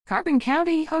Carbon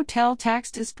County Hotel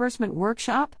Tax Disbursement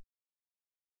Workshop.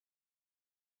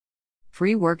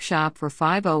 Free workshop for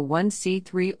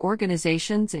 501c3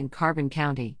 organizations in Carbon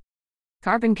County.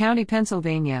 Carbon County,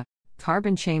 Pennsylvania.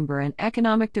 Carbon Chamber and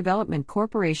Economic Development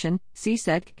Corporation,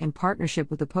 CSEC, in partnership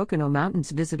with the Pocono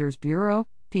Mountains Visitors Bureau,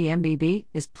 PMBB,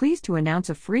 is pleased to announce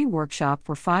a free workshop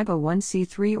for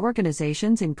 501c3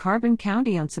 organizations in Carbon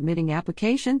County on submitting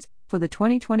applications for the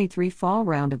 2023 fall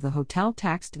round of the Hotel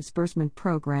Tax Disbursement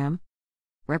Program.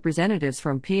 Representatives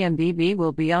from PMBB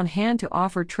will be on hand to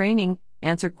offer training,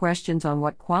 answer questions on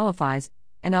what qualifies,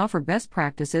 and offer best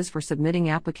practices for submitting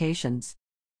applications.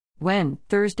 When?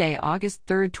 Thursday, August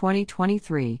 3,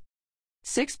 2023.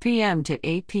 6 p.m. to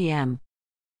 8 p.m.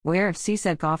 Where?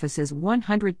 CSEC offices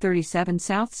 137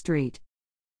 South Street,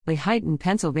 Lehighton,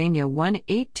 Pennsylvania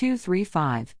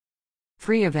 18235.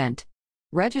 Free event.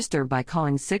 Register by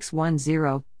calling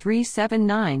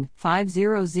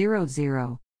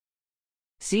 610-379-5000.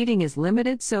 Seating is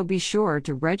limited, so be sure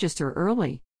to register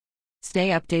early. Stay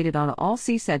updated on all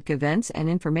CSEC events and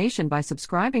information by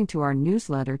subscribing to our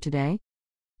newsletter today.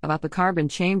 About the Carbon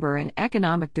Chamber and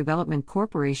Economic Development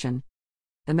Corporation.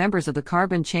 The members of the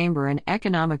Carbon Chamber and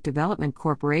Economic Development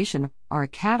Corporation are a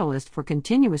catalyst for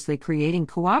continuously creating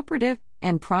cooperative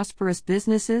and prosperous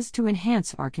businesses to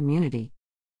enhance our community.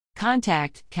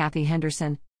 Contact Kathy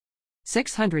Henderson.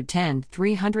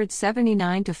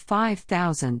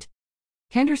 610-379-5000.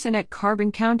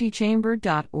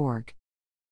 Henderson@carboncountychamber.org.